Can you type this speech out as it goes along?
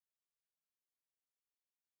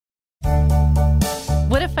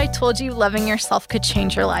I told you loving yourself could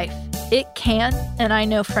change your life? It can, and I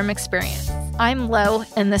know from experience. I'm Lo,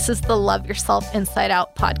 and this is the Love Yourself Inside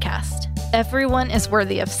Out podcast. Everyone is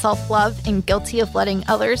worthy of self-love and guilty of letting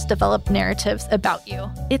others develop narratives about you.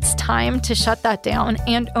 It's time to shut that down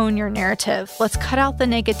and own your narrative. Let's cut out the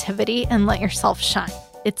negativity and let yourself shine.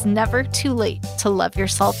 It's never too late to love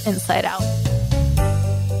yourself inside out.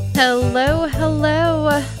 Hello.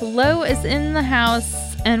 Lo is in the house,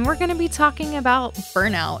 and we're going to be talking about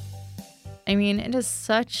burnout. I mean, it is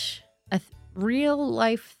such a real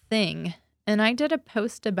life thing, and I did a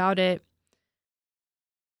post about it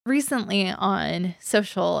recently on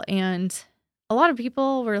social, and a lot of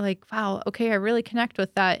people were like, wow, okay, I really connect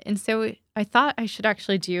with that. And so I thought I should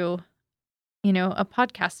actually do, a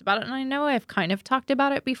podcast about it. And I know I've kind of talked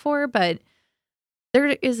about it before, but there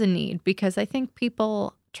is a need because I think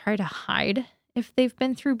people try to hide if they've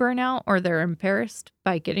been through burnout, or they're embarrassed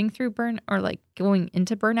by getting through going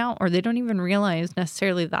into burnout, or they don't even realize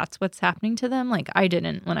necessarily that's what's happening to them. Like I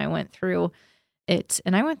didn't when I went through it,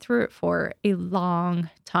 and I went through it for a long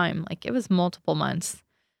time. Like it was multiple months.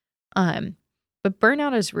 But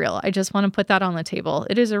burnout is real. I just want to put that on the table.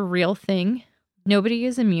 It is a real thing. Nobody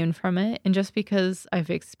is immune from it. And just because I've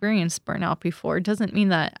experienced burnout before doesn't mean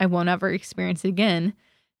that I won't ever experience it again.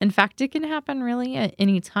 In fact, it can happen really at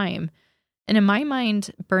any time. And in my mind,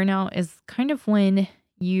 burnout is kind of when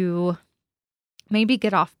you maybe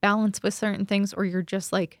get off balance with certain things, or you're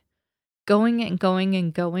just like going and going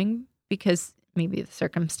and going because maybe the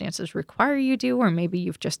circumstances require you to, or maybe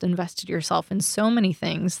you've just invested yourself in so many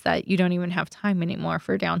things that you don't even have time anymore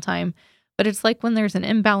for downtime. But it's like when there's an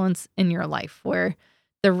imbalance in your life where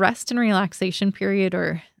the rest and relaxation period,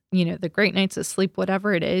 or, the great nights of sleep,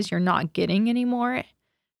 whatever it is, you're not getting anymore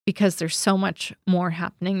because there's so much more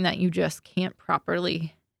happening that you just can't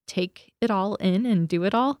properly take it all in and do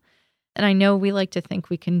it all. And I know we like to think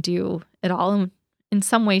we can do it all. And in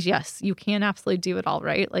some ways, yes, you can absolutely do it all,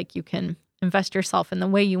 right? Like you can invest yourself in the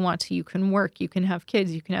way you want to. You can work, you can have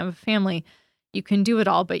kids, you can have a family, you can do it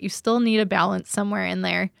all, but you still need a balance somewhere in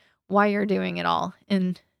there while you're doing it all.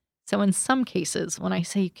 And so in some cases, when I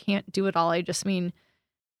say you can't do it all, I just mean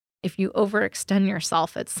if you overextend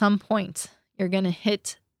yourself at some point, you're going to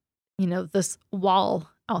hit this wall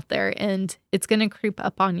out there, and it's going to creep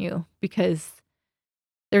up on you because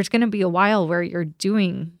there's going to be a while where you're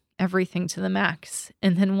doing everything to the max.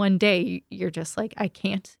 And then one day you're just like, I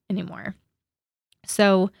can't anymore.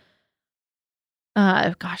 So,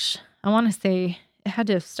 I want to say it had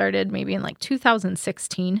to have started maybe in like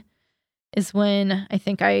 2016 is when I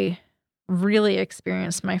think I really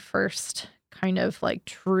experienced my first kind of like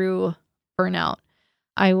true burnout.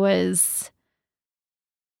 I was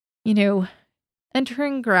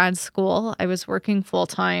entering grad school. I was working full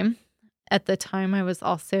time. At the time, I was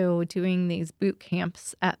also doing these boot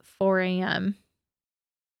camps at 4 a.m.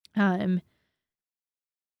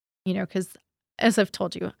 Because as I've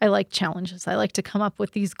told you, I like challenges. I like to come up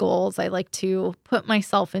with these goals. I like to put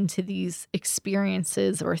myself into these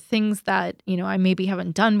experiences or things that, I maybe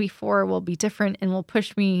haven't done before, will be different and will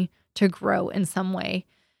push me to grow in some way.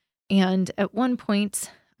 And at one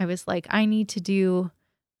point, I was like, I need to do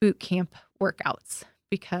boot camp workouts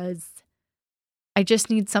because I just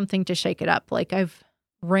need something to shake it up. Like I've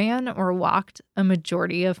ran or walked a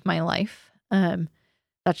majority of my life.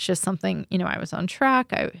 That's just something, I was on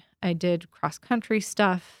track. I did cross country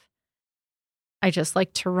stuff. I just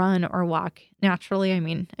like to run or walk naturally. I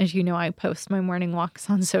mean, as you know, I post my morning walks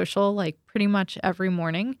on social like pretty much every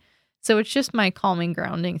morning. So it's just my calming,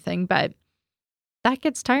 grounding thing. But that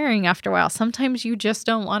gets tiring after a while. Sometimes you just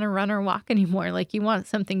don't want to run or walk anymore. Like you want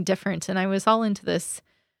something different. And I was all into this.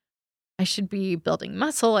 I should be building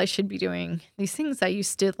muscle. I should be doing these things. I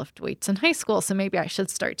used to lift weights in high school. So maybe I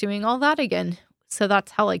should start doing all that again. So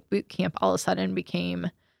that's how like boot camp all of a sudden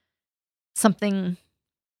became something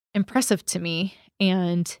impressive to me.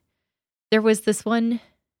 And there was this one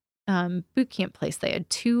boot camp place. They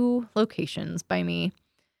had 2 locations by me.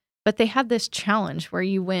 But they had this challenge where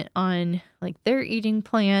you went on like their eating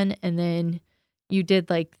plan, and then you did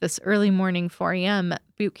like this early morning 4 a.m.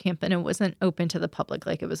 boot camp, and it wasn't open to the public.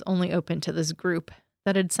 Like it was only open to this group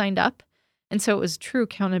that had signed up. And so it was true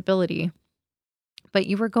accountability. But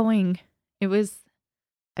you were going, it was,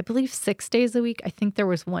 I believe, 6 days a week. I think there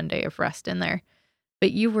was 1 day of rest in there.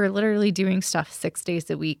 But you were literally doing stuff 6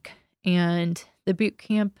 days a week. And the boot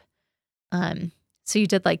camp, so you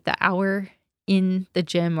did like the hour in the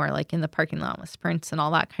gym or like in the parking lot with sprints and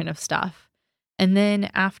all that kind of stuff. And then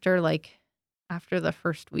after the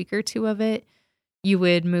first week or 2 of it, you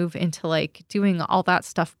would move into like doing all that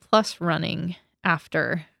stuff plus running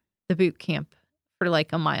after the boot camp for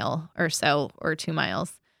like a mile or so or 2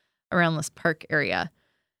 miles. around this park area.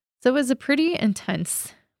 So it was a pretty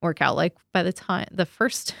intense workout. Like by the time the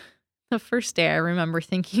first day I remember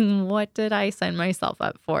thinking, what did I sign myself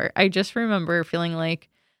up for? I just remember feeling like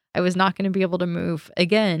I was not going to be able to move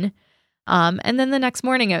again. And then the next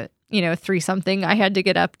morning at, 3 something, I had to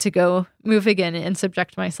get up to go move again and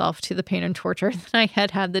subject myself to the pain and torture that I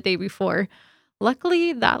had had the day before.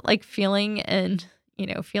 Luckily, that like feeling and,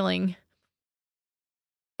 feeling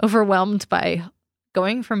overwhelmed by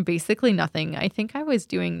going from basically nothing. I think I was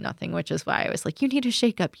doing nothing, which is why I was like, you need to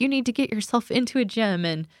shake up. You need to get yourself into a gym.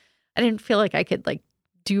 And I didn't feel like I could like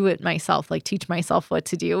do it myself, like teach myself what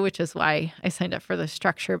to do, which is why I signed up for the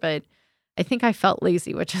structure. But I think I felt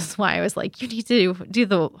lazy, which is why I was like, you need to do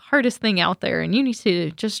the hardest thing out there and you need to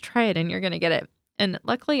just try it and you're going to get it. And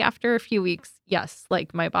luckily, after a few weeks, yes,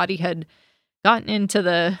 like my body had gotten into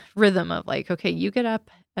the rhythm of like, okay, you get up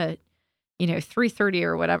at 3:30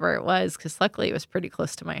 or whatever it was, because luckily it was pretty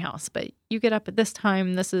close to my house. But you get up at this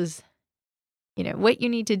time. This is, what you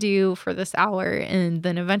need to do for this hour. And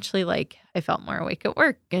then eventually, like, I felt more awake at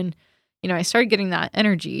work. And, I started getting that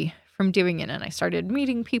energy from doing it. And I started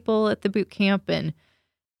meeting people at the boot camp. And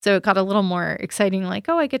so it got a little more exciting, like,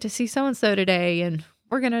 oh, I get to see so-and-so today. And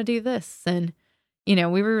we're going to do this. And,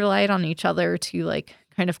 we relied on each other to, like,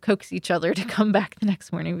 kind of coax each other to come back the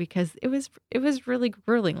next morning because it was really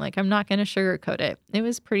grueling. Like, I'm not going to sugarcoat it. It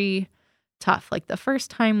was pretty tough. Like the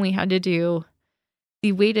first time we had to do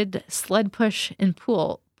the weighted sled push and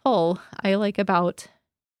pull, I like about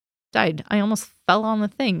died. I almost fell on the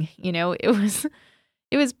thing. It was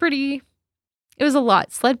a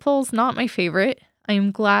lot. Sled pulls, not my favorite. I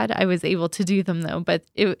am glad I was able to do them though. But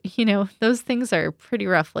those things are pretty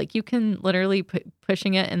rough. Like you can literally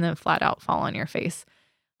pushing it and then flat out fall on your face.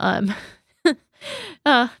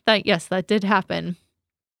 That did happen.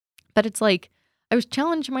 But it's like, I was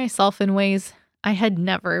challenging myself in ways I had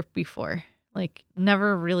never before, like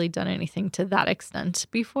never really done anything to that extent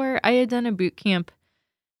before. I had done a boot camp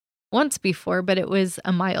once before, but it was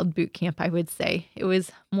a mild boot camp, I would say. It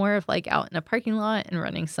was more of like out in a parking lot and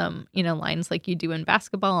running some, lines like you do in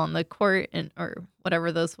basketball on the court or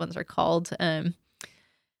whatever those ones are called. And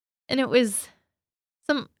it was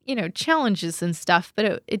some, challenges and stuff,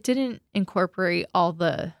 but it didn't incorporate all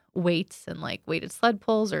the weights and like weighted sled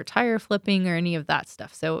pulls or tire flipping or any of that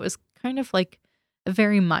stuff. So it was kind of like a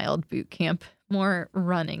very mild boot camp, more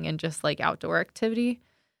running and just like outdoor activity.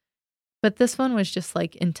 But this one was just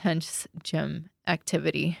like intense gym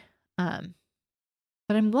activity. But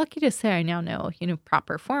I'm lucky to say I now know,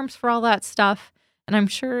 proper forms for all that stuff. And I'm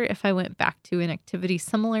sure if I went back to an activity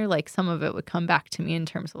similar, like some of it would come back to me in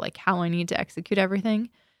terms of like how I need to execute everything.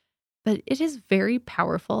 But it is very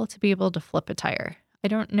powerful to be able to flip a tire. I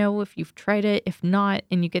don't know if you've tried it. If not,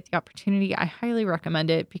 and you get the opportunity, I highly recommend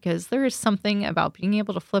it because there is something about being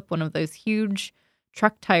able to flip one of those huge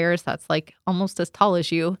truck tires that's like almost as tall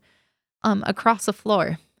as you across the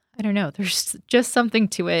floor. I don't know. There's just something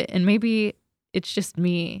to it. And maybe it's just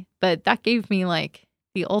me, but that gave me like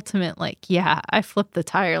the ultimate, like, yeah, I flipped the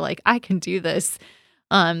tire. Like I can do this.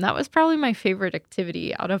 That was probably my favorite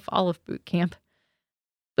activity out of all of boot camp.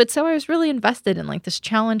 But so I was really invested in like this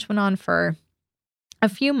challenge went on for a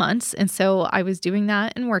few months. And so I was doing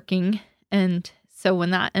that and working. And so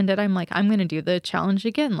when that ended, I'm like, I'm going to do the challenge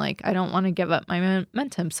again. Like, I don't want to give up my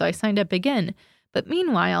momentum. So I signed up again. But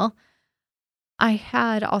meanwhile, I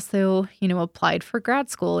had also, applied for grad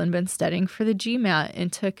school and been studying for the GMAT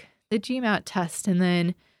and took the GMAT test and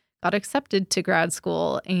then got accepted to grad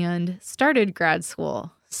school and started grad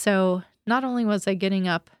school. So not only was I getting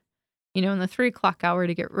up, in the 3:00 hour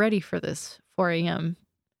to get ready for this 4 a.m.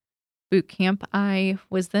 boot camp, I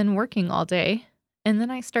was then working all day. And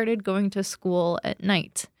then I started going to school at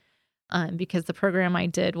night because the program I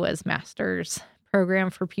did was master's program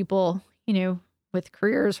for people, with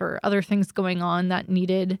careers or other things going on that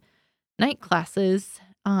needed night classes.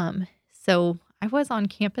 So I was on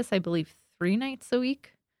campus, I believe, 3 nights a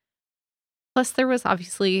week. Plus there was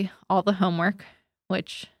obviously all the homework,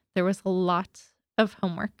 which there was a lot of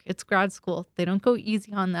homework. It's grad school. They don't go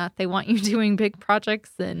easy on that. They want you doing big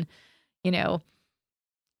projects and,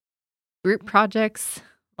 group projects,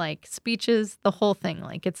 like speeches, the whole thing.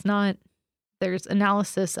 Like there's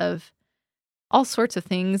analysis of all sorts of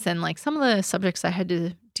things. And like some of the subjects I had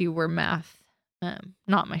to do were math,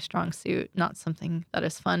 not my strong suit, not something that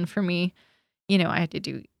is fun for me. I had to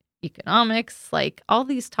do economics, like all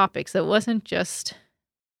these topics. It wasn't just,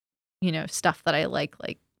 stuff that I like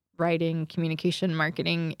writing, communication,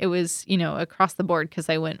 marketing. It was, across the board because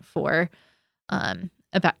I went for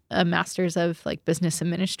about a master's of like business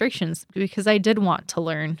administrations because I did want to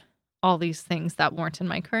learn all these things that weren't in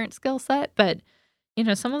my current skill set. But,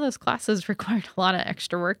 some of those classes required a lot of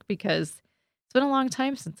extra work because it's been a long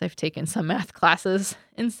time since I've taken some math classes.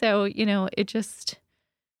 And so,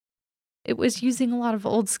 it was using a lot of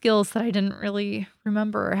old skills that I didn't really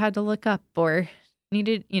remember or had to look up or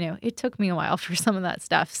needed, it took me a while for some of that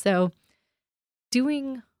stuff. So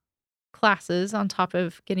doing classes on top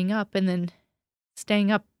of getting up and then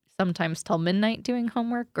staying up sometimes till midnight doing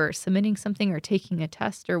homework or submitting something or taking a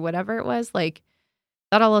test or whatever it was, like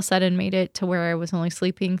that all of a sudden made it to where I was only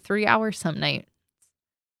sleeping 3 hours some night,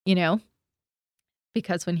 you know,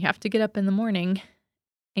 because when you have to get up in the morning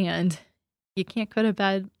and you can't go to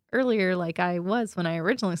bed earlier like I was when I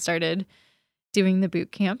originally started doing the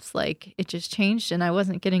boot camps, like it just changed and I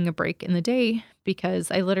wasn't getting a break in the day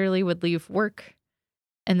because I literally would leave work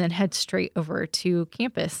and then head straight over to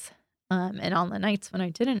campus. And on the nights when I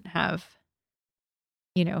didn't have,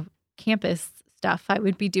 campus stuff, I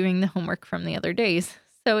would be doing the homework from the other days.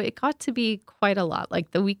 So it got to be quite a lot.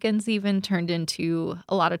 Like the weekends even turned into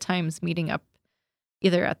a lot of times meeting up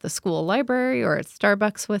either at the school library or at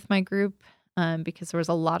Starbucks with my group because there was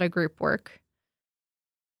a lot of group work,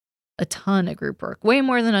 a ton of group work, way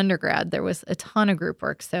more than undergrad. There was a ton of group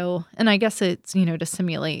work. So, and I guess it's, to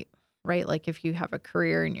simulate, right? Like if you have a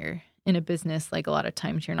career and you're in a business, like a lot of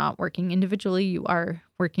times you're not working individually, you are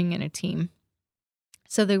working in a team.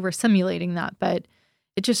 So they were simulating that, but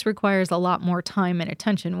it just requires a lot more time and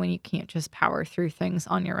attention when you can't just power through things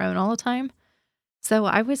on your own all the time. So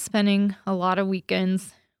I was spending a lot of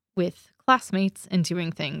weekends with classmates and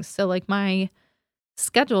doing things. So like my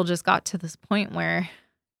schedule just got to this point where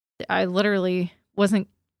I literally wasn't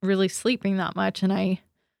really sleeping that much and I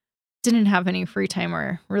didn't have any free time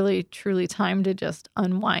or really truly time to just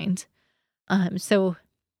unwind. So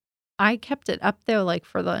I kept it up though, like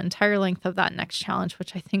for the entire length of that next challenge,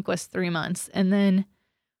 which I think was 3 months. And then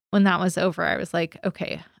when that was over, I was like,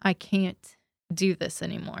 okay, I can't do this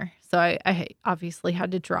anymore. So I obviously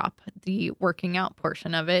had to drop the working out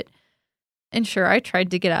portion of it. And sure, I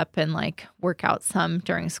tried to get up and like work out some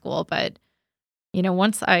during school, but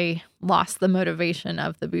once I lost the motivation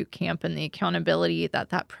of the boot camp and the accountability that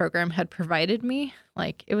that program had provided me,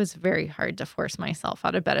 like it was very hard to force myself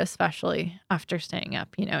out of bed, especially after staying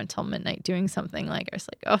up, until midnight doing something. Like I was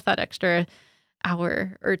like, oh, that extra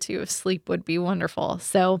hour or two of sleep would be wonderful.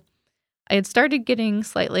 So I had started getting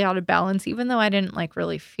slightly out of balance, even though I didn't like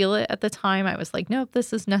really feel it at the time. I was like, nope,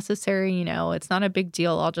 this is necessary. It's not a big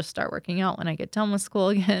deal. I'll just start working out when I get done with school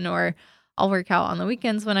again, or I'll work out on the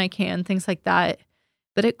weekends when I can, things like that.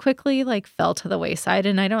 But it quickly like fell to the wayside.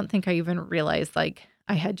 And I don't think I even realized like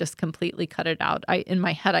I had just completely cut it out. In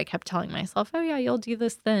my head, I kept telling myself, oh yeah, you'll do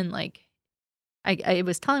this then. Like I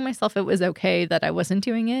was telling myself it was okay that I wasn't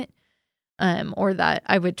doing it. Or that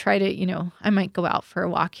I would try to, I might go out for a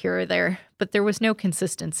walk here or there, but there was no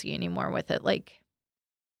consistency anymore with it. Like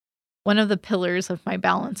one of the pillars of my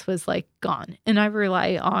balance was like gone. And I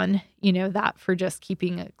rely on, that for just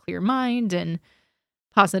keeping a clear mind and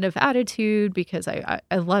positive attitude because I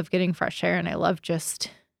love getting fresh air and I love just,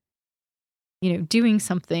 doing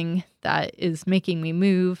something that is making me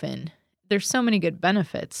move. And there's so many good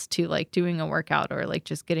benefits to like doing a workout or like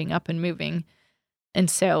just getting up and moving. And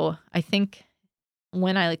so I think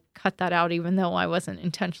when I like cut that out, even though I wasn't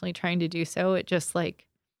intentionally trying to do so, it just like,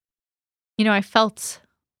 I felt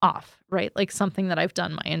off, right? Like something that I've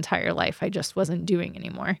done my entire life, I just wasn't doing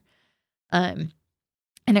anymore. And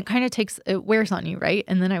it kind of it wears on you, right?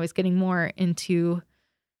 And then I was getting more into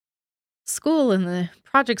school and the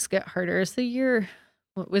projects get harder as the year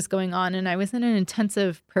was going on. And I was in an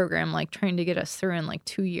intensive program, like trying to get us through in like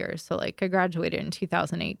 2 years. So like I graduated in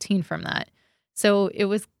 2018 from that. So it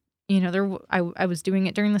was, I was doing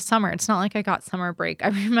it during the summer. It's not like I got summer break. I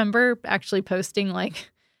remember actually posting like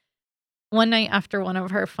one night after one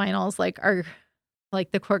of our finals, like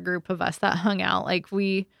the core group of us that hung out, like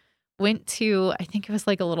we went to, I think it was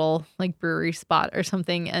like a little like brewery spot or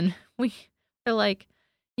something. And we were like,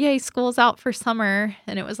 yay, school's out for summer.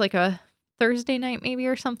 And it was like a Thursday night maybe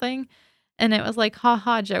or something. And it was like,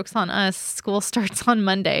 haha, joke's on us. School starts on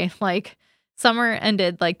Monday. Like summer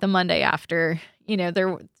ended like the Monday after,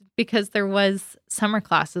 because there was summer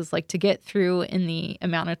classes like to get through in the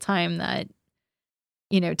amount of time that,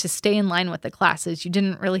 to stay in line with the classes, you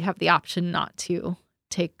didn't really have the option not to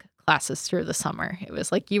take classes through the summer. It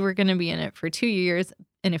was like you were going to be in it for 2 years.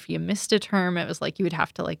 And if you missed a term, it was like you would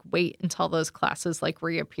have to like wait until those classes like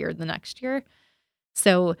reappeared the next year.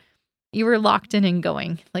 So you were locked in and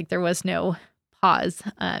going, like there was no pause.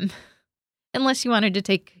 Unless you wanted to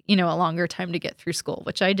take, a longer time to get through school,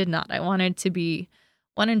 which I did not. I wanted to be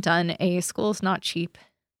one and done. School's not cheap.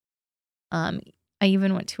 I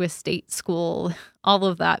even went to a state school, all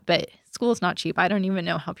of that, but school is not cheap. I don't even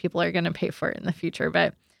know how people are going to pay for it in the future,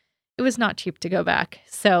 but it was not cheap to go back.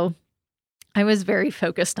 So I was very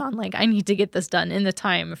focused on like, I need to get this done in the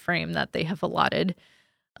time frame that they have allotted.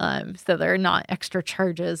 So there are not extra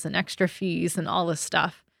charges and extra fees and all this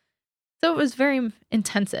stuff. So it was very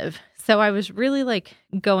intensive. So I was really like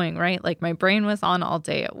going, right? Like my brain was on all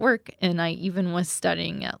day at work, and I even was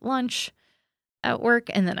studying at lunch at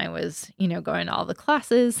work. And then I was, going to all the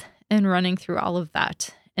classes and running through all of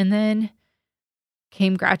that. And then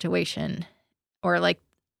came graduation, or like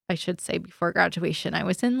I should say before graduation, I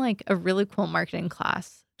was in like a really cool marketing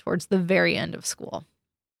class towards the very end of school.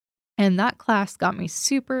 And that class got me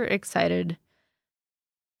super excited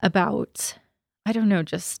about, I don't know,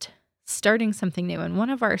 just starting something new. And one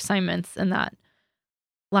of our assignments in that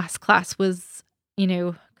last class was,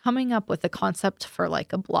 coming up with a concept for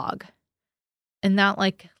like a blog. And that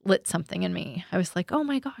like lit something in me. I was like, oh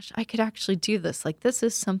my gosh, I could actually do this. Like, this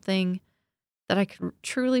is something that I could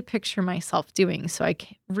truly picture myself doing. So I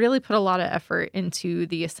really put a lot of effort into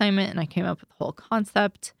the assignment, and I came up with the whole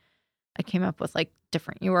concept. I came up with like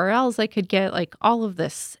different URLs I could get, like all of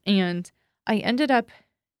this. And I ended up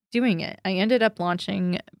doing it. I ended up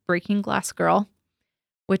launching Breaking Glass Girl,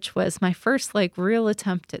 which was my first like real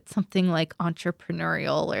attempt at something like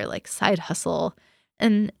entrepreneurial or like side hustle.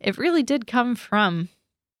 And it really did come from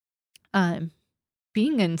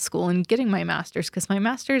being in school and getting my master's, because my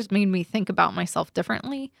master's made me think about myself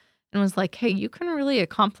differently and was like, hey, you can really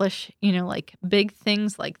accomplish, like big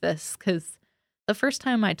things like this. Because the first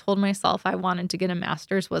time I told myself I wanted to get a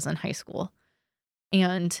master's was in high school.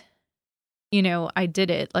 And, I did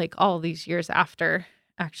it like all these years after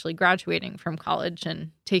actually graduating from college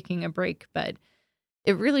and taking a break. But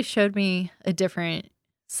it really showed me a different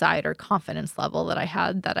side or confidence level that I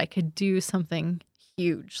had, that I could do something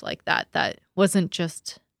huge like that. That wasn't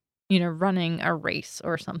just, running a race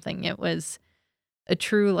or something. It was a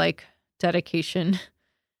true like dedication.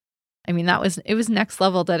 I mean, it was next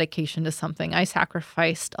level dedication to something. I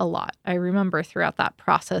sacrificed a lot. I remember throughout that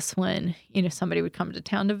process when, somebody would come to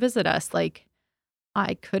town to visit us, like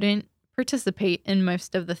I couldn't participate in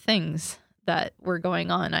most of the things that were going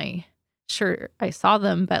on. I saw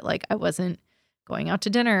them, but like I wasn't going out to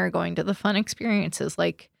dinner or going to the fun experiences.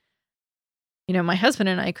 Like, my husband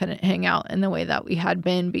and I couldn't hang out in the way that we had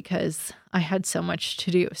been because I had so much to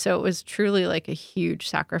do. So it was truly like a huge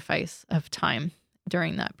sacrifice of time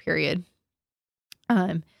during that period.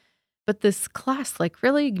 But this class like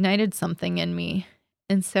really ignited something in me.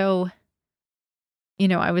 And so,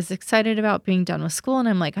 I was excited about being done with school, and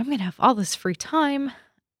I'm like, I'm going to have all this free time.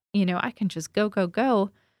 I can just go, go, go.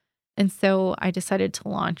 And so I decided to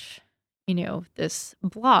launch, this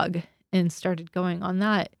blog and started going on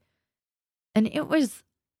that. And it was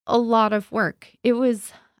a lot of work.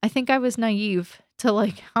 I think I was naive to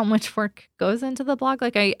like how much work goes into the blog.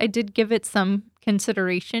 Like I did give it some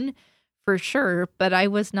consideration for sure, but I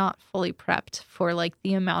was not fully prepped for like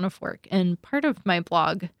the amount of work. And part of my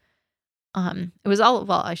blog,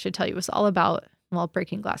 I should tell you, it was all about,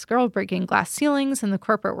 Breaking Glass Girl, breaking glass ceilings in the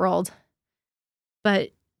corporate world.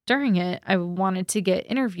 But during it, I wanted to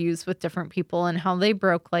get interviews with different people and how they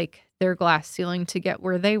broke like their glass ceiling to get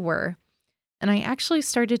where they were. And I actually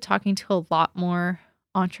started talking to a lot more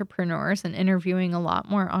entrepreneurs and interviewing a lot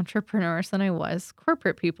more entrepreneurs than I was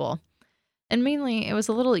corporate people. And mainly it was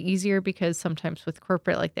a little easier because sometimes with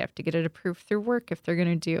corporate, like they have to get it approved through work if they're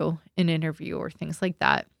going to do an interview or things like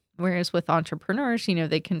that. Whereas with entrepreneurs,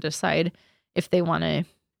 they can decide if they want to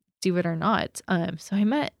do it or not. So I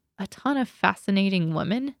met a ton of fascinating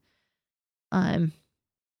women who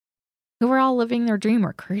were all living their dream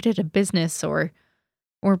or created a business or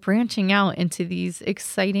branching out into these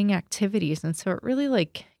exciting activities. And so it really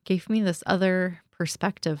like gave me this other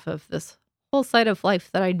perspective of this whole side of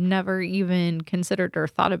life that I'd never even considered or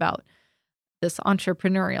thought about, this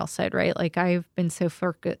entrepreneurial side, right? Like I've been so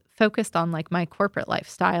focused on like my corporate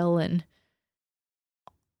lifestyle and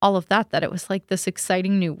all of that it was like this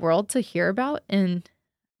exciting new world to hear about, and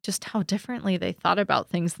just how differently they thought about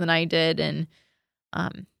things than I did. And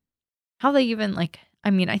how they even like,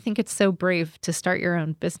 I think it's so brave to start your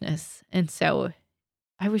own business. And so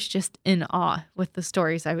I was just in awe with the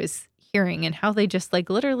stories I was hearing and how they just like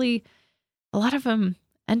literally, a lot of them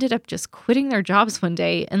ended up just quitting their jobs one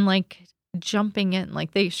day and like jumping in.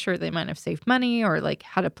 Like they might have saved money or like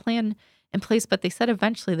had a plan in place, but they said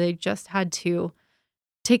eventually they just had to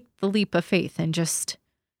take the leap of faith and just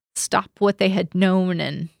stop what they had known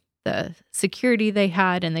and the security they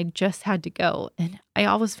had, and they just had to go. And I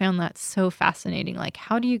always found that so fascinating. Like,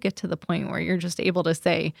 how do you get to the point where you're just able to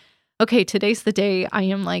say, okay, today's the day I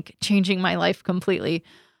am like changing my life completely?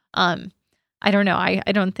 I don't know. I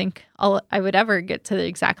don't think I would ever get to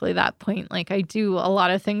exactly that point. Like, I do a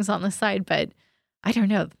lot of things on the side, but I don't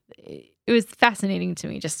know. It was fascinating to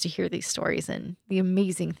me just to hear these stories and the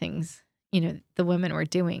amazing things, the women were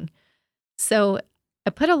doing. So I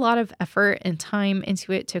put a lot of effort and time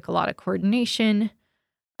into it, took a lot of coordination.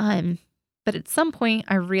 Um, but at some point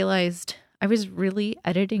I realized I was really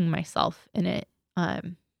editing myself in it.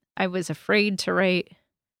 I was afraid to write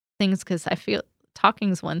things because I feel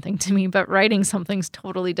talking's one thing to me, but writing something's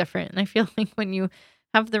totally different. And I feel like when you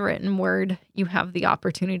have the written word, you have the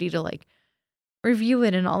opportunity to like review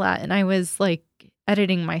it and all that. And I was like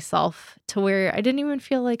editing myself to where I didn't even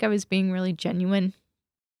feel like I was being really genuine.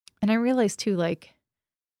 And I realized too, like,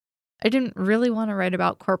 I didn't really want to write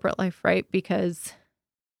about corporate life, right? Because,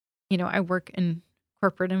 I work in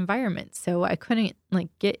corporate environments. So I couldn't like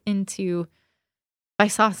get into, if I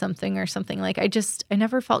saw something or something, like I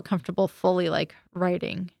never felt comfortable fully like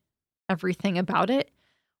writing everything about it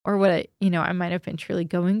or what I might have been truly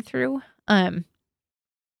going through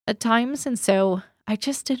at times. And so I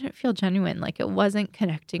just didn't feel genuine. Like it wasn't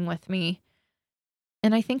connecting with me.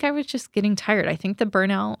 And I think I was just getting tired. I think the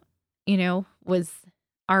burnout, was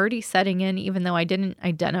already setting in, even though I didn't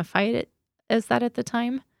identify it as that at the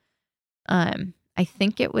time. I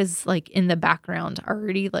think it was like in the background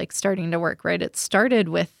already like starting to work, right? It started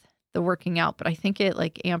with the working out, but I think it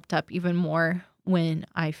like amped up even more when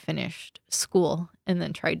I finished school and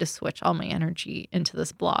then tried to switch all my energy into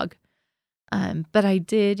this blog. But I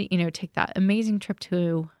did, take that amazing trip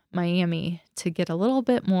to Miami to get a little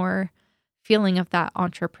bit more feeling of that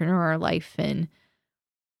entrepreneur life and,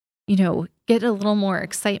 get a little more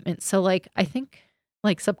excitement. So like, I think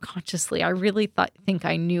like subconsciously, I really think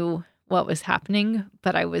I knew what was happening,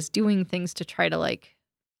 but I was doing things to try to like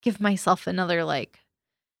give myself another like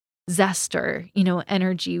zest or,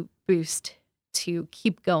 energy boost to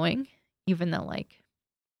keep going, even though like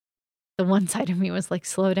the one side of me was like,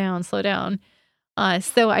 slow down, slow down.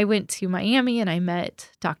 So I went to Miami and I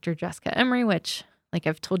met Dr. Jessica Emery, which, like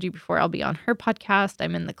I've told you before, I'll be on her podcast.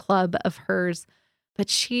 I'm in the club of hers, but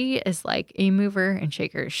she is like a mover and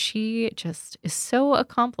shaker. She just is so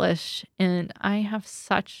accomplished, and I have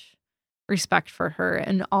such respect for her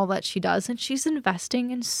and all that she does. And she's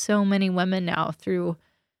investing in so many women now through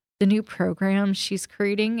the new program she's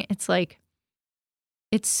creating. It's like,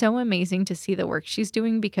 it's so amazing to see the work she's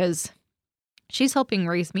doing because she's helping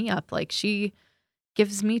raise me up. Like she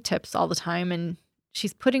gives me tips all the time, and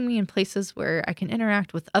she's putting me in places where I can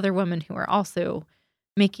interact with other women who are also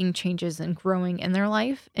making changes and growing in their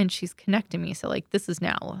life, and she's connecting me. So like this is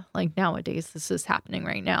now, like nowadays this is happening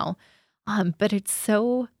right now. But it's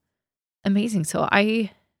so amazing. So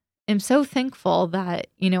I am so thankful that,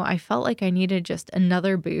 I felt like I needed just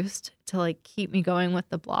another boost to like keep me going with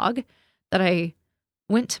the blog, that I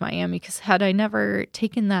went to Miami, because had I never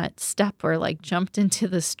taken that step or like jumped into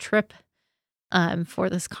this trip for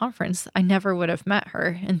this conference, I never would have met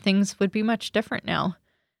her and things would be much different now.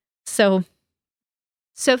 So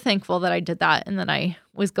thankful that I did that and that I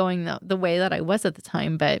was going the way that I was at the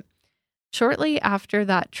time. But shortly after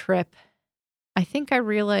that trip, I think I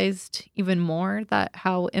realized even more that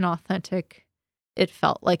how inauthentic it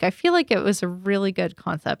felt. Like, I feel like it was a really good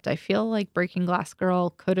concept. I feel like Breaking Glass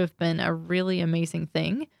Girl could have been a really amazing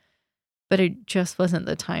thing, but it just wasn't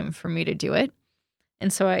the time for me to do it.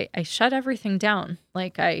 And so I shut everything down.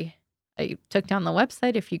 Like I took down the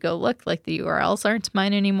website. If you go look, like the URLs aren't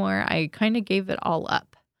mine anymore. I kind of gave it all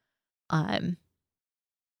up.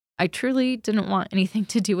 I truly didn't want anything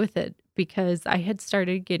to do with it because I had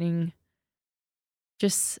started getting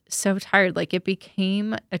just so tired. Like it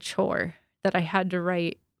became a chore that I had to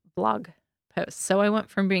write blog posts. So I went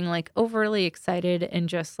from being like overly excited and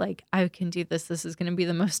just like, I can do this. This is going to be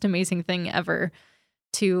the most amazing thing ever,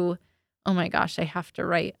 to, oh my gosh, I have to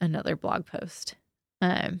write another blog post.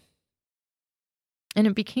 And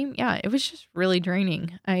it became, it was just really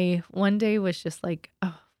draining. I one day was just like,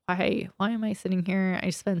 oh, why am I sitting here? I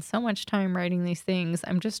spend so much time writing these things.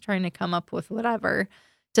 I'm just trying to come up with whatever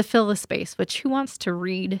to fill the space, which who wants to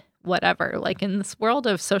read whatever? Like in this world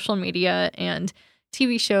of social media and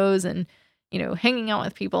TV shows and, hanging out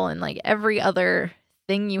with people and like every other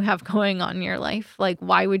thing you have going on in your life, like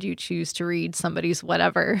why would you choose to read somebody's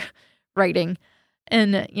whatever writing?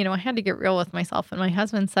 And, I had to get real with myself. And my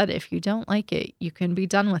husband said, if you don't like it, you can be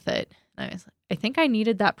done with it. And I was like, I think I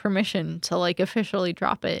needed that permission to like officially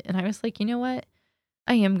drop it. And I was like, you know what?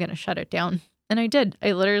 I am going to shut it down. And I did.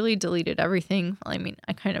 I literally deleted everything. Well, I mean,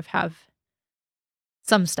 I kind of have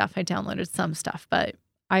some stuff. I downloaded some stuff, but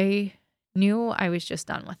I knew I was just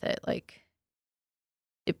done with it. Like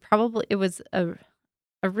it was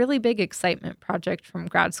a really big excitement project from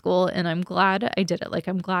grad school, and I'm glad I did it. Like,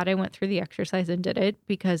 I'm glad I went through the exercise and did it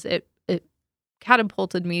because it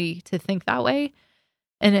catapulted me to think that way,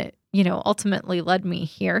 and it, ultimately led me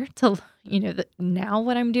here to, now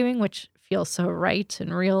what I'm doing, which feels so right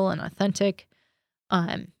and real and authentic.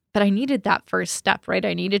 But I needed that first step, right?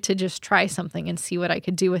 I needed to just try something and see what I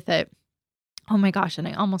could do with it. Oh my gosh, and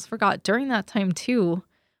I almost forgot during that time too,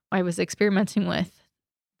 I was experimenting with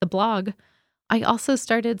the blog. I also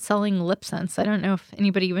started selling lip sense. I don't know if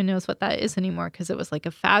anybody even knows what that is anymore because it was like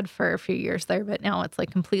a fad for a few years there, but now it's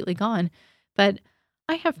like completely gone. But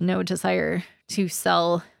I have no desire to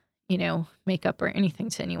sell, makeup or anything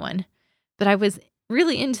to anyone. But I was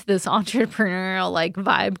really into this entrepreneurial like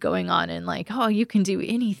vibe going on and like, oh, you can do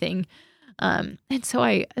anything. And so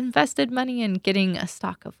I invested money in getting a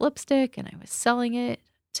stock of lipstick and I was selling it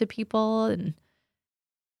to people. And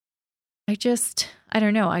I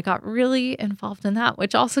don't know, I got really involved in that,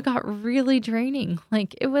 which also got really draining.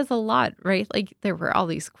 Like it was a lot, right? Like there were all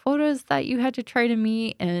these quotas that you had to try to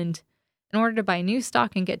meet. And in order to buy new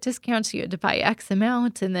stock and get discounts, you had to buy X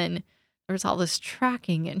amount. And then there was all this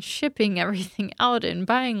tracking and shipping everything out and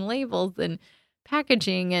buying labels and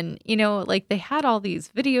packaging. And, like they had all these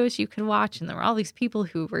videos you could watch and there were all these people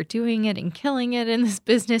who were doing it and killing it in this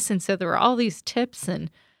business. And so there were all these tips and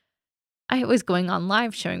I was going on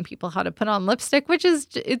live showing people how to put on lipstick,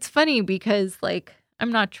 it's funny because like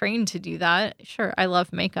I'm not trained to do that. Sure, I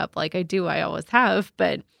love makeup like I do, I always have,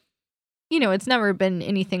 but it's never been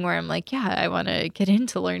anything where I'm like, yeah, I want to get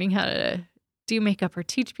into learning how to do makeup or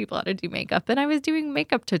teach people how to do makeup. And I was doing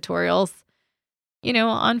makeup tutorials,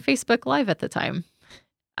 on Facebook Live at the time.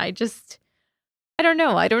 I don't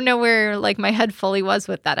know. I don't know where like my head fully was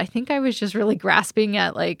with that. I think I was just really grasping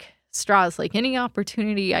at like straws, like any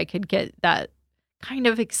opportunity I could get that kind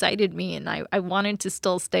of excited me. And I wanted to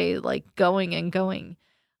still stay like going and going.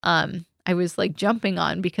 I was like jumping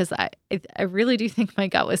on because I really do think my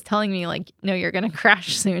gut was telling me like, no, you're going to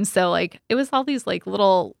crash soon. So like it was all these like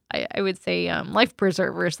little, I would say life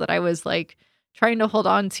preservers that I was like trying to hold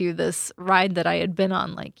on to this ride that I had been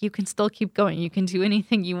on. Like you can still keep going. You can do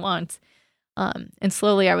anything you want. And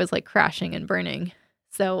slowly I was like crashing and burning.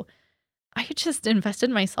 So I had just invested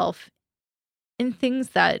myself in things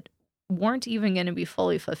that weren't even going to be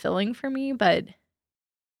fully fulfilling for me, but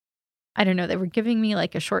I don't know, they were giving me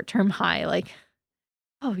like a short-term high, like,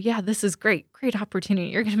 oh yeah, this is great, great opportunity.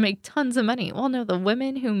 You're going to make tons of money. Well, no, the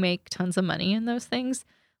women who make tons of money in those things,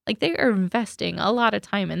 like they are investing a lot of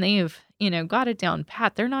time and they've, got it down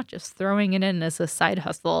pat. They're not just throwing it in as a side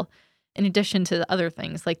hustle in addition to the other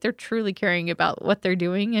things. Like they're truly caring about what they're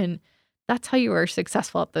doing. And that's how you are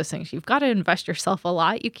successful at those things. You've got to invest yourself a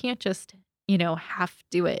lot. You can't just, half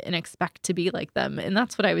do it and expect to be like them. And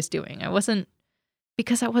that's what I was doing.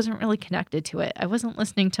 Because I wasn't really connected to it. I wasn't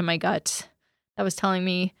listening to my gut that was telling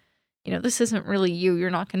me, this isn't really you. You're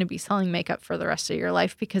not going to be selling makeup for the rest of your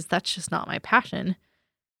life because that's just not my passion.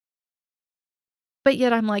 But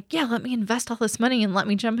yet I'm like, yeah, let me invest all this money and let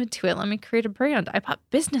me jump into it. Let me create a brand. I bought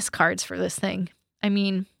business cards for this thing. I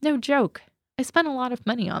mean, no joke. I spent a lot of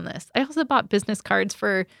money on this. I also bought business cards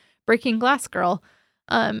for Breaking Glass Girl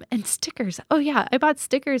and stickers. Oh, yeah, I bought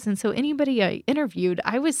stickers. And so anybody I interviewed,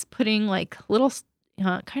 I was putting like little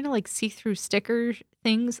kind of like see-through sticker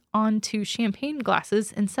things onto champagne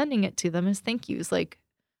glasses and sending it to them as thank yous, like,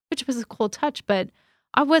 which was a cool touch. But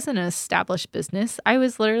I wasn't an established business. I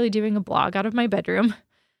was literally doing a blog out of my bedroom.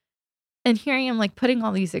 And here I am like putting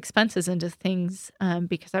all these expenses into things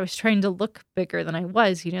because I was trying to look bigger than I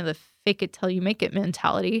was, the fake it till you make it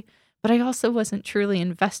mentality. But I also wasn't truly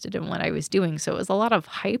invested in what I was doing. So it was a lot of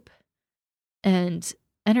hype and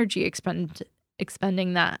energy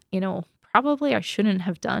expending that, probably I shouldn't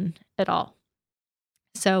have done at all.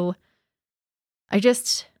 So I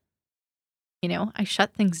just, I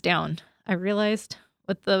shut things down. I realized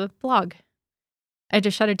with the blog, I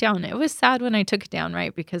just shut it down. It was sad when I took it down,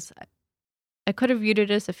 right? Because I could have viewed it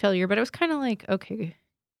as a failure, but it was kind of like, okay,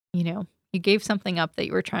 you gave something up that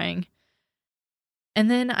you were trying. And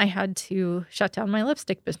then I had to shut down my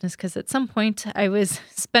lipstick business because at some point I was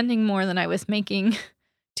spending more than I was making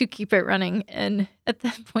to keep it running. And at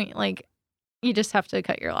that point, like, you just have to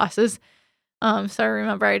cut your losses. So I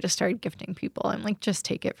remember I just started gifting people. I'm like, just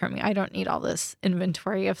take it from me. I don't need all this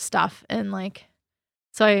inventory of stuff. And like,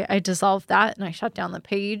 so I dissolved that and I shut down the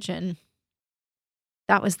page and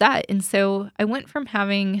that was that. And so I went from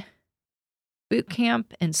having boot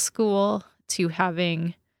camp and school to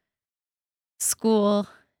having school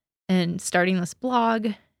and starting this blog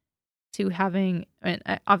to having,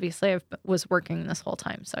 obviously I was working this whole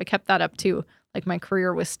time. So I kept that up too. Like my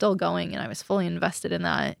career was still going and I was fully invested in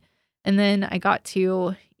that. And then I got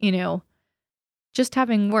to, just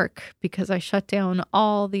having work because I shut down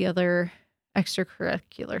all the other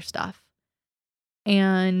extracurricular stuff.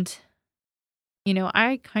 And,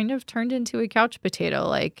 I kind of turned into a couch potato.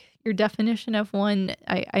 Like your definition of one,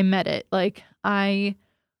 I met it. Like I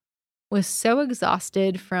was so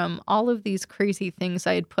exhausted from all of these crazy things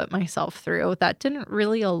I had put myself through that didn't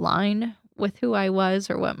really align with who I was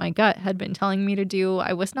or what my gut had been telling me to do.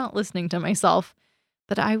 I was not listening to myself,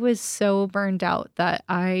 but I was so burned out that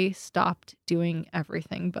I stopped doing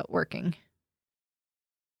everything but working.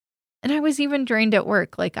 And I was even drained at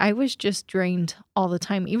work. Like I was just drained all the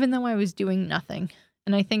time, even though I was doing nothing.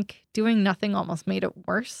 And I think doing nothing almost made it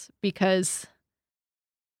worse because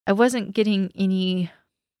I wasn't getting any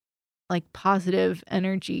like positive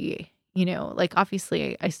energy, like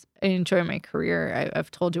obviously I enjoy my career.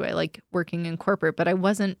 I've told you I like working in corporate, but I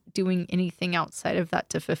wasn't doing anything outside of that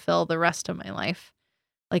to fulfill the rest of my life.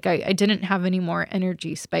 Like I didn't have any more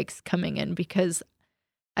energy spikes coming in because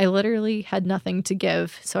I literally had nothing to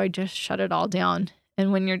give. So I just shut it all down.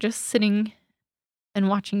 And when you're just sitting and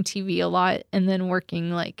watching TV a lot and then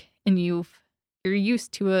working and you're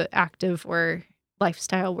used to a active or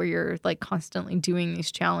lifestyle where you're like constantly doing these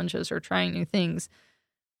challenges or trying new things,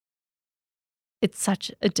 it's such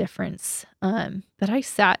a difference. But I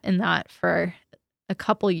sat in that for a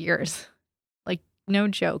couple years, like no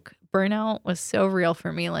joke. Burnout was so real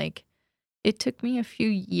for me. Like it took me a few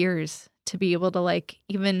years to be able to like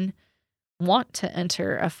even want to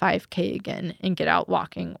enter a 5K again and get out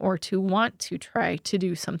walking or to want to try to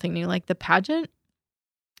do something new. Like the pageant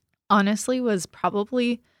honestly was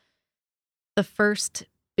probably the first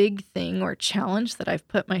big thing or challenge that I've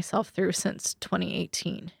put myself through since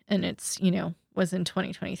 2018. And it's, was in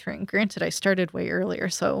 2023. And granted, I started way earlier.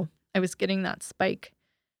 So I was getting that spike,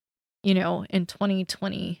 in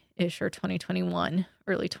 2020-ish or 2021,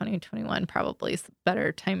 early 2021 probably is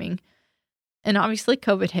better timing. And obviously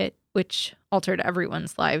COVID hit, which altered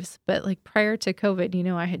everyone's lives. But like prior to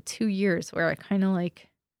COVID, I had 2 years where I kind of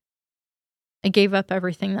I gave up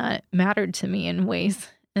everything that mattered to me in ways.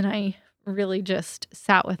 And I really just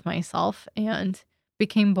sat with myself and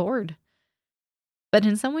became bored. But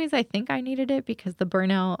in some ways, I think I needed it because the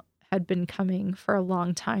burnout had been coming for a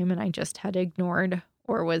long time and I just had ignored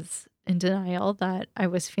or was in denial that I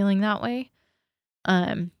was feeling that way.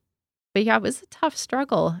 But yeah, it was a tough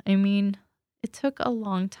struggle. I mean, it took a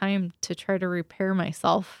long time to try to repair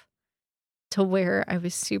myself to where I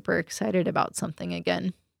was super excited about something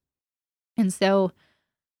again. And so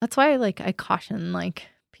that's why I caution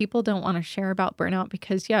people don't want to share about burnout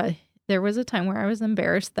because yeah, there was a time where I was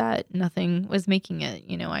embarrassed that nothing was making it.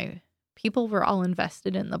 People were all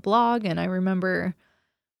invested in the blog and I remember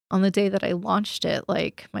on the day that I launched it,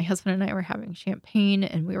 my husband and I were having champagne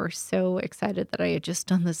and we were so excited that I had just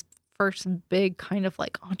done this first big kind of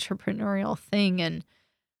entrepreneurial thing. And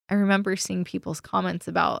I remember seeing people's comments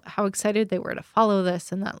about how excited they were to follow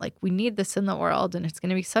this and that we need this in the world and it's going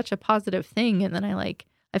to be such a positive thing. And then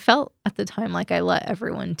I felt at the time like I let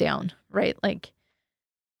everyone down, right?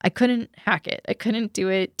 I couldn't hack it. I couldn't do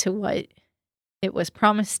it to what it was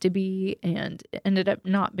promised to be and it ended up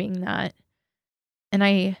not being that.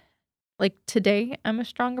 And today I'm a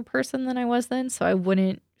stronger person than I was then, so I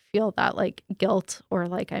wouldn't feel that guilt or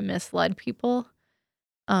I misled people.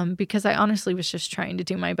 Because I honestly was just trying to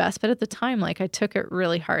do my best. But at the time, I took it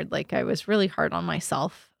really hard. I was really hard on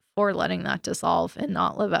myself for letting that dissolve and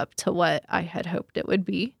not live up to what I had hoped it would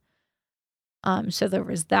be. So there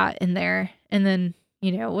was that in there. And then,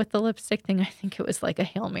 with the lipstick thing, I think it was a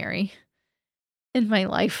Hail Mary in my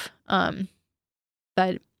life.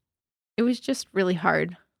 But it was just really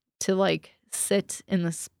hard to sit in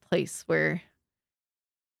this place where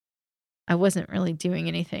I wasn't really doing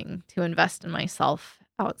anything to invest in myself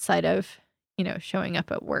outside of, showing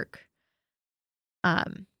up at work.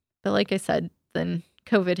 But like I said, then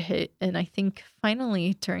COVID hit. And I think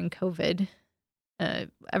finally during COVID,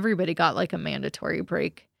 everybody got a mandatory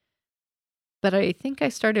break. But I think I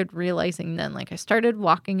started realizing then, I started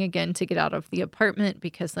walking again to get out of the apartment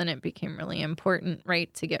because then it became really important,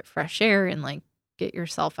 right? To get fresh air and get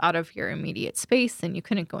yourself out of your immediate space. And you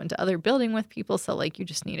couldn't go into other building with people. So you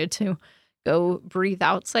just needed to go breathe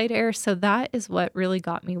outside air. So that is what really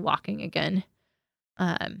got me walking again,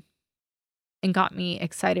 and got me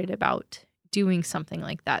excited about doing something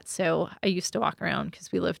like that. So I used to walk around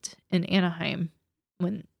because we lived in Anaheim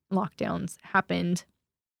when lockdowns happened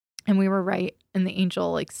and we were right in the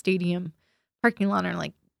Angel stadium parking lot or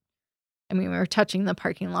we were touching the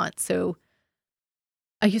parking lot. So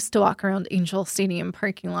I used to walk around Angel Stadium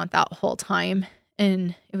parking lot that whole time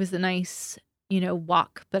and it was a nice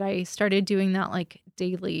walk, but I started doing that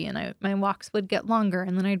daily, and my walks would get longer,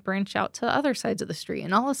 and then I'd branch out to other sides of the street.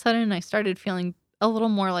 And all of a sudden I started feeling a little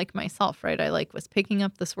more like myself, right? I like was picking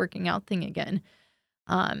up this working out thing again.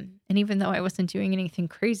 And even though I wasn't doing anything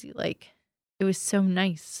crazy, like it was so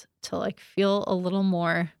nice to like feel a little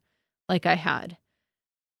more like I had.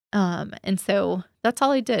 And so that's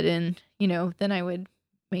all I did. And, then I would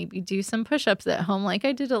maybe do some push-ups at home. Like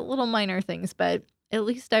I did a little minor things, but at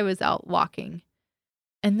least I was out walking.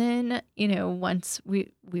 And then, once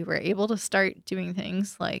we were able to start doing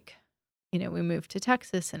things like, we moved to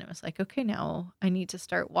Texas and it was like, okay, now I need to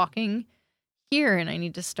start walking here and I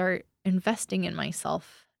need to start investing in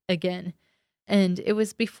myself again. And it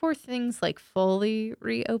was before things like fully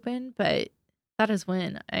reopened, but that is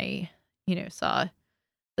when I, saw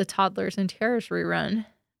the Toddlers and Terrors rerun.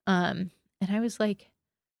 And I was like,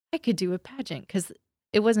 I could do a pageant because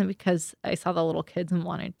it wasn't because I saw the little kids and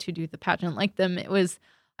wanted to do the pageant like them. It was,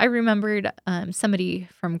 I remembered somebody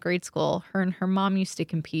from grade school, her and her mom used to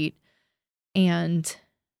compete. And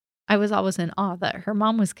I was always in awe that her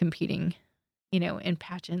mom was competing, in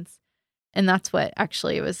pageants. And that's what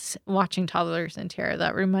actually it was watching Toddlers and Terror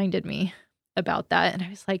that reminded me about that. And I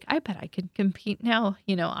was like, I bet I could compete now.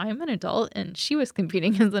 I'm an adult and she was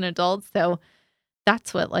competing as an adult. So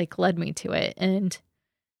that's what like led me to it. And,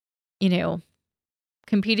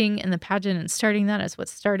 competing in the pageant and starting that is what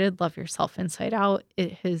started Love Yourself Inside Out.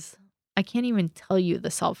 I can't even tell you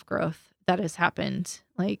the self-growth that has happened.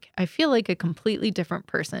 Like, I feel like a completely different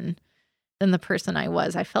person than the person I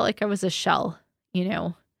was. I felt like I was a shell,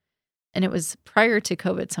 and it was prior to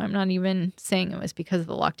COVID. So I'm not even saying it was because of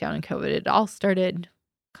the lockdown and COVID. It all started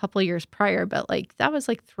a couple of years prior, but like that was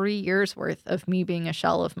like 3 years worth of me being a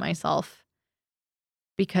shell of myself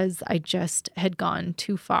because I just had gone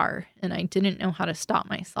too far and I didn't know how to stop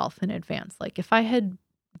myself in advance. Like if I had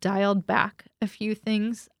dialed back a few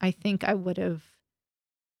things, I think I would have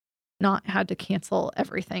not had to cancel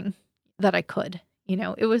everything that I could.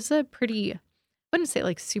 It was a pretty, I wouldn't say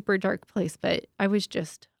like super dark place, but I was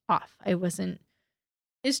just off. I wasn't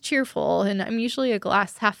as cheerful, and I'm usually a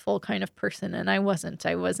glass half full kind of person, and I wasn't.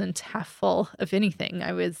 I wasn't half full of anything.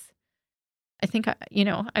 I think,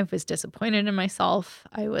 I was disappointed in myself.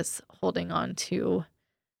 I was holding on to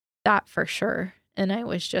that for sure. And I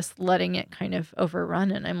was just letting it kind of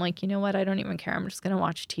overrun. And I'm like, you know what? I don't even care. I'm just going to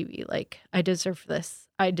watch TV. Like, I deserve this.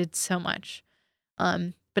 I did so much.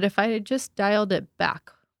 But if I had just dialed it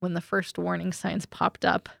back when the first warning signs popped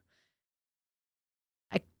up,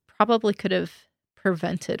 I probably could have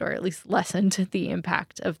prevented or at least lessened the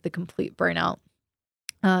impact of the complete burnout.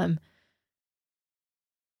 But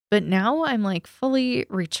now I'm like fully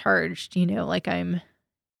recharged, like I'm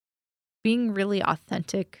being really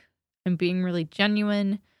authentic. I'm being really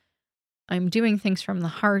genuine. I'm doing things from the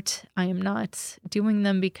heart. I am not doing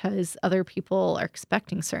them because other people are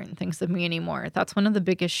expecting certain things of me anymore. That's one of the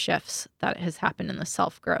biggest shifts that has happened in the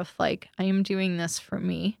self-growth. Like, I am doing this for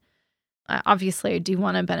me. Obviously, I do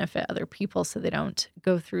want to benefit other people so they don't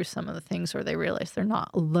go through some of the things where they realize they're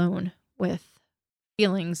not alone with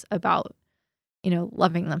feelings about,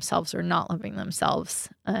 loving themselves or not loving themselves.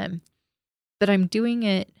 But I'm doing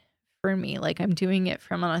it for me. Like, I'm doing it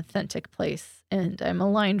from an authentic place and I'm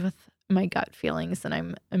aligned with my gut feelings and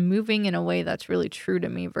I'm moving in a way that's really true to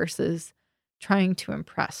me versus trying to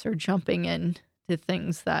impress or jumping into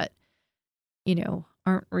things that,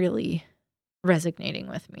 aren't really resonating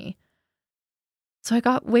with me. So I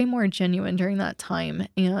got way more genuine during that time.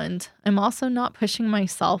 And I'm also not pushing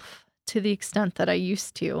myself to the extent that I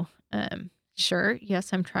used to. Sure,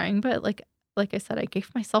 yes, I'm trying, but like I said, I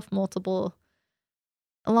gave myself a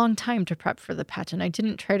long time to prep for the pageant. I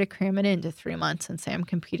didn't try to cram it into 3 months and say I'm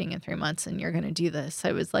competing in 3 months and you're going to do this.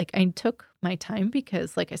 I was like, I took my time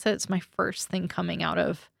because, like I said, it's my first thing coming out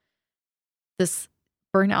of this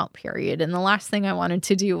burnout period. And the last thing I wanted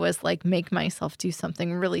to do was like make myself do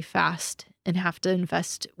something really fast and have to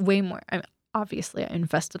invest way more. Obviously, I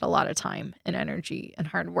invested a lot of time and energy and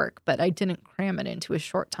hard work, but I didn't cram it into a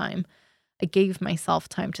short time. I gave myself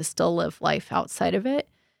time to still live life outside of it.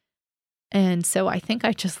 And so I think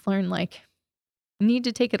I just learned, like, you need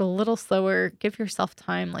to take it a little slower, give yourself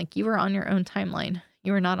time. Like, you are on your own timeline.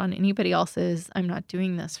 You are not on anybody else's. I'm not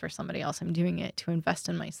doing this for somebody else. I'm doing it to invest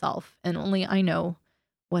in myself. And only I know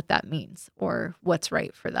what that means or what's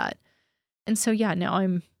right for that. And so, yeah, now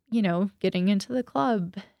I'm, getting into the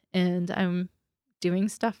club and I'm doing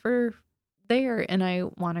stuff for there and I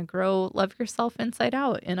want to grow Love Yourself Inside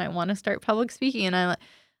Out and I want to start public speaking. And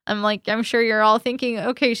I'm like, I'm sure you're all thinking,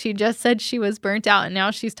 okay, she just said she was burnt out and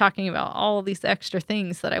now she's talking about all these extra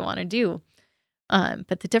things that I want to do.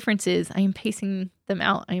 But the difference is I am pacing them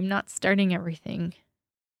out. I am not starting everything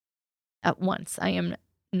at once. I am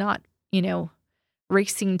not,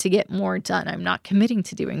 racing to get more done. I'm not committing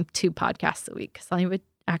to doing 2 podcasts a week because I would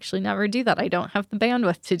actually never do that. I don't have the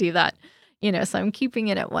bandwidth to do that, so I'm keeping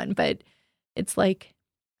it at 1. But it's like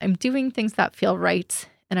I'm doing things that feel right,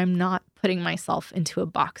 and I'm not putting myself into a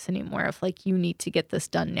box anymore of like, you need to get this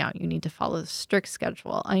done now. You need to follow a strict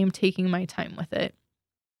schedule. I am taking my time with it,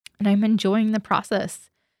 and I'm enjoying the process.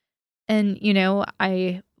 And,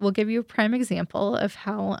 I will give you a prime example of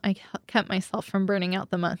how I kept myself from burning out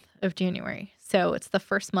the month of January. So it's the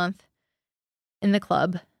first month in the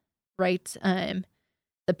club, right?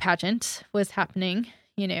 The pageant was happening,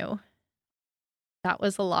 that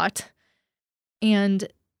was a lot. And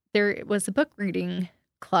there was a book reading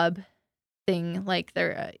club thing, like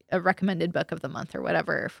they're a recommended book of the month or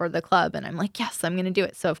whatever for the club. And I'm like, yes, I'm going to do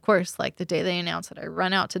it. So of course, like the day they announce it, I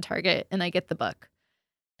run out to Target and I get the book.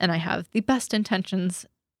 And I have the best intentions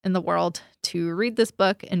in the world to read this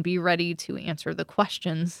book and be ready to answer the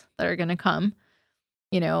questions that are going to come,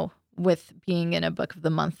 with being in a book of the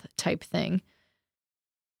month type thing.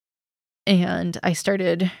 And I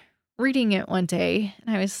started reading it one day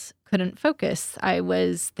and I couldn't focus. I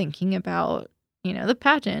was thinking about, the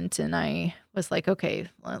pageant, and I was like, okay,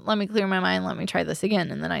 let me clear my mind. Let me try this again.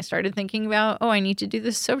 And then I started thinking about, I need to do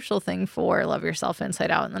this social thing for Love Yourself Inside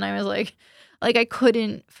Out. And then I was like I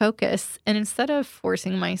couldn't focus. And instead of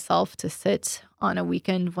forcing myself to sit on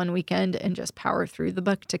one weekend and just power through the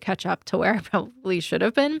book to catch up to where I probably should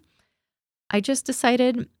have been, I just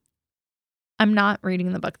decided I'm not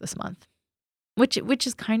reading the book this month, which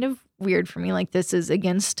is kind of weird for me. Like, this is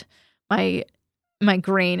against my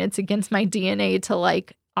grain. It's against my DNA to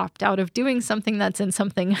like opt out of doing something that's in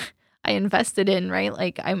something I invested in, right?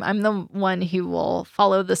 Like I'm the one who will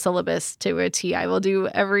follow the syllabus to a T. I will do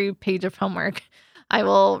every page of homework. I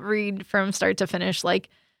will read from start to finish. Like,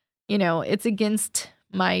 it's against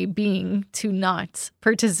my being to not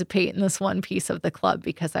participate in this one piece of the club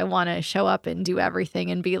because I want to show up and do everything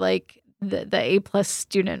and be like the A+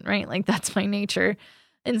 student, right? Like that's my nature.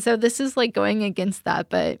 And so this is like going against that,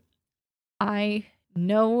 but I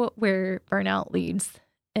know where burnout leads.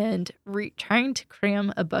 And trying to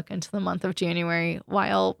cram a book into the month of January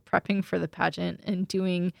while prepping for the pageant and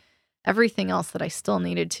doing everything else that I still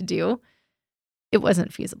needed to do, it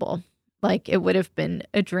wasn't feasible. Like, it would have been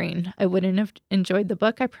a drain. I wouldn't have enjoyed the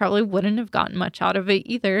book. I probably wouldn't have gotten much out of it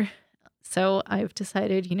either. So I've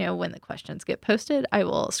decided, when the questions get posted, I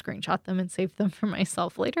will screenshot them and save them for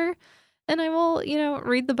myself later. And I will,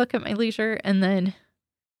 read the book at my leisure and then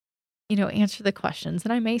answer the questions.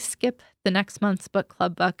 And I may skip the next month's book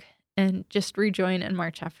club book and just rejoin in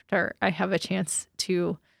March after I have a chance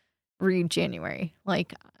to read January.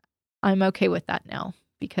 Like, I'm okay with that now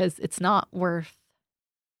because it's not worth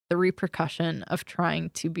the repercussion of trying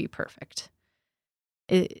to be perfect.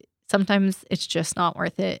 Sometimes it's just not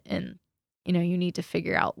worth it. And, you need to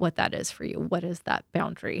figure out what that is for you. What is that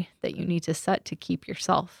boundary that you need to set to keep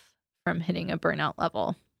yourself from hitting a burnout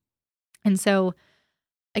level? And so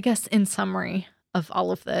I guess in summary of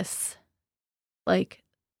all of this, like,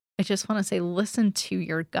 I just want to say, listen to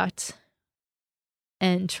your gut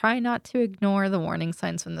and try not to ignore the warning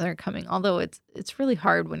signs when they're coming. Although it's really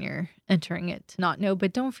hard when you're entering it to not know,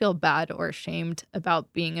 but don't feel bad or ashamed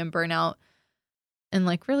about being in burnout, and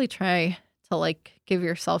like really try to like give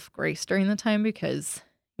yourself grace during the time because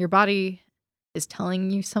your body is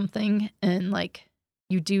telling you something, and like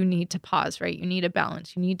you do need to pause, right? You need a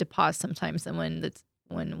balance. You need to pause sometimes, and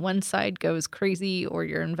when one side goes crazy or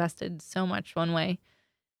you're invested so much one way,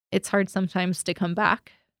 it's hard sometimes to come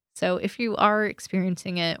back. So if you are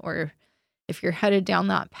experiencing it, or if you're headed down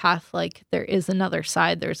that path, like there is another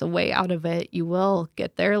side, there's a way out of it. You will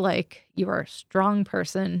get there. Like, you are a strong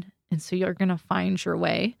person. And so you're going to find your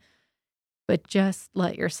way, but just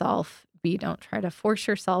let yourself be. Don't try to force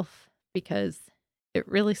yourself because it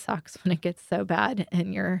really sucks when it gets so bad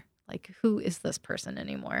and you're like, who is this person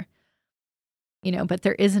anymore? But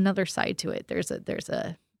there is another side to it. There's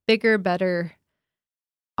a bigger, better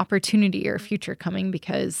opportunity or future coming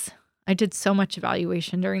because I did so much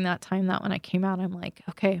evaluation during that time that when I came out, I'm like,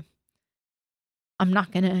 okay, I'm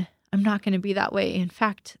not going to be that way. In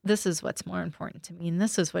fact, this is what's more important to me. And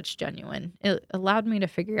this is what's genuine. It allowed me to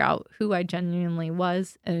figure out who I genuinely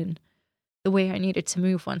was and the way I needed to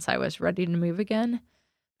move once I was ready to move again.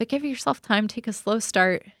 But give yourself time, take a slow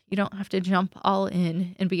start. You don't have to jump all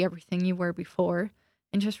in and be everything you were before.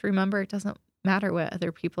 And just remember, it doesn't matter what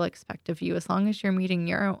other people expect of you. As long as you're meeting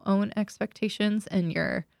your own expectations and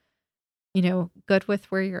you're, good with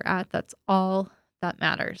where you're at, that's all that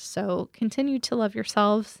matters. So continue to love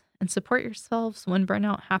yourselves and support yourselves when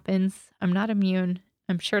burnout happens. I'm not immune.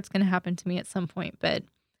 I'm sure it's going to happen to me at some point, but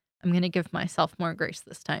I'm going to give myself more grace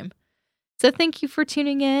this time. So thank you for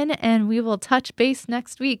tuning in, and we will touch base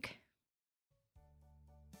next week.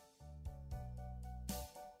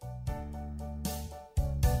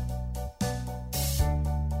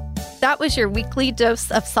 That was your weekly dose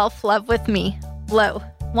of self-love with me, Lo.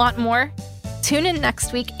 Want more? Tune in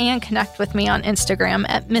next week and connect with me on Instagram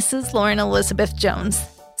at Mrs. Lauren Elizabeth Jones.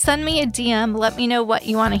 Send me a DM, let me know what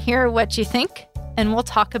you want to hear, what you think, and we'll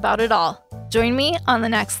talk about it all. Join me on the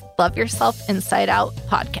next Love Yourself Inside Out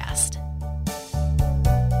podcast.